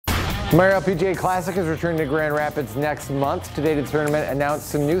Meijer LPGA Classic is returning to Grand Rapids next month. Today, the tournament announced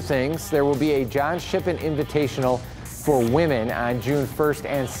some new things. There will be a Shippen Invitational for women on June 1st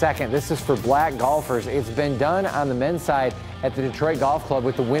and 2nd. This is for black golfers. It's been done on the men's side at the Detroit Golf Club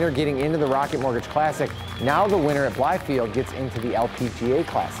with the winner getting into the Rocket Mortgage Classic. Now the winner at Blythefield gets into the LPGA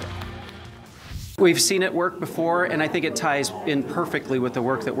Classic. We've seen it work before, and I think it ties in perfectly with the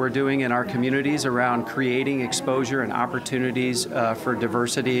work that we're doing in our communities around creating exposure and opportunities for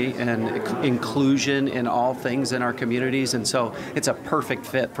diversity and inclusion in all things in our communities, and so it's a perfect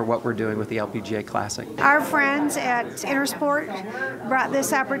fit for what we're doing with the LPGA Classic. Our friends at Intersport brought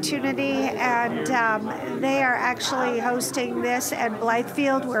this opportunity, and they are actually hosting this at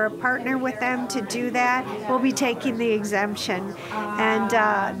Blythefield. We're a partner with them to do that. We'll be taking the exemption, and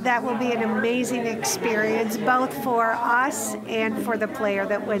that will be an amazing experience both for us and for the player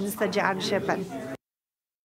that wins the Shippen.